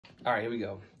All right, here we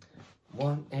go.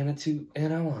 1 and a 2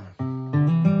 and a 1.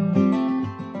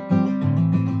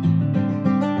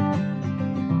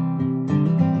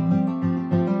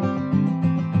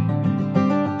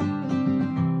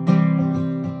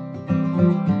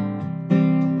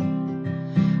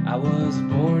 I was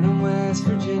born in West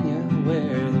Virginia,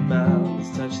 where the mountains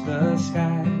touch the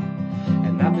sky,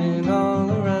 and I've been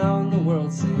all around the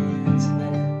world since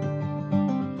then.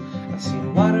 I've seen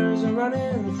the waters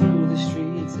running through the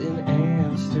streets in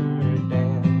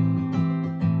Amsterdam,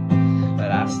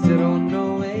 but I still don't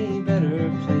know a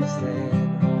better place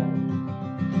than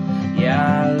home.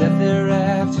 Yeah, I left there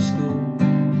after school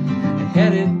and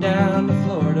headed down to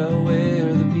Florida,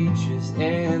 where the beaches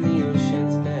and the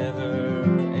oceans never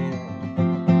end.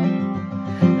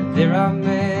 And there I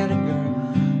met a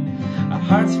girl, our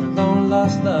hearts were long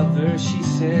lost lovers. She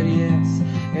said yes,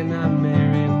 and I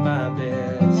married my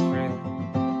best friend.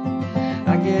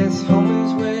 I guess home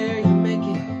is where you make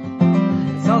it,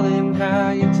 it's all in how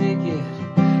you take it.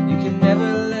 You can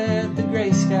never let the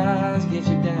gray skies get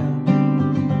you down,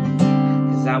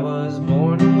 'cause I was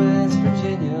born in West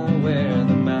Virginia, where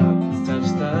the mountains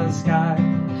touch the sky,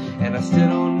 and I still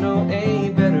don't know a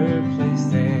better place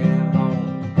than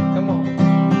home. Come on.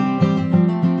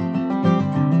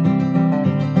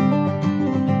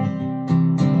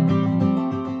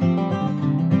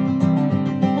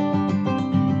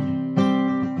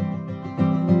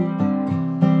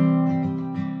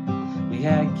 We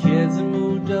had kids and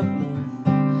moved up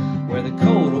north, where the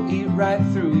cold will eat right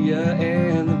through you,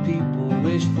 and the people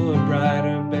wish for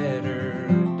brighter, better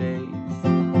days.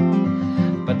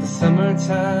 But the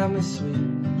summertime is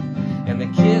sweet, and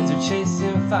the kids are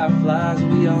chasing fireflies.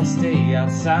 We all stay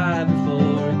outside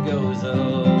before it goes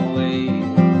away.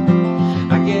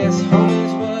 I guess home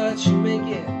is what you make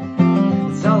it,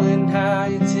 it's all in how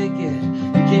you take it.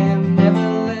 You can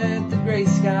never let the gray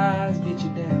skies get you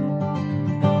down.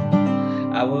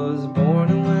 I was born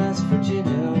in West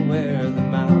Virginia, where the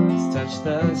mountains touch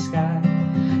the sky,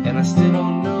 and I still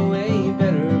don't know a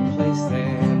better place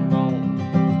than home.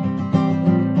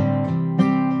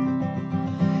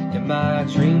 In my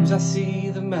dreams I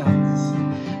see the mountains,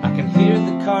 I can hear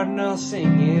the cardinals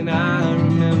singing. I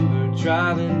remember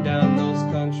driving down those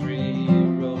country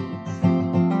roads,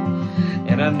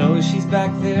 and I know she's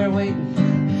back there waiting.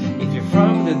 If you're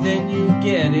from there, then you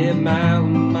get it. My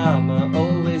mama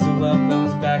always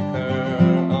welcomes back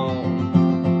her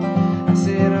own. I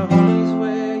said home is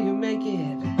where you make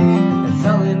it, it's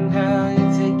all in how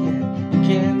you take it. You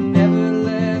can never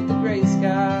let the gray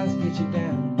skies get you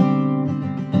down,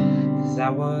 'cause I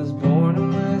was born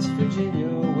in West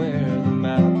Virginia, where the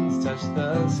mountains touch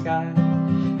the sky,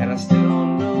 and I still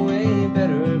don't know a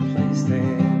better place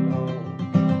than home.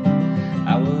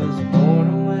 I was born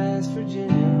in West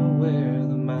Virginia, where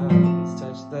the mountains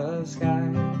touch the sky,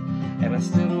 and I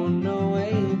still don't know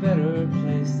a better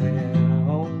place than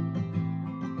home.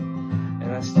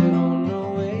 And I still don't know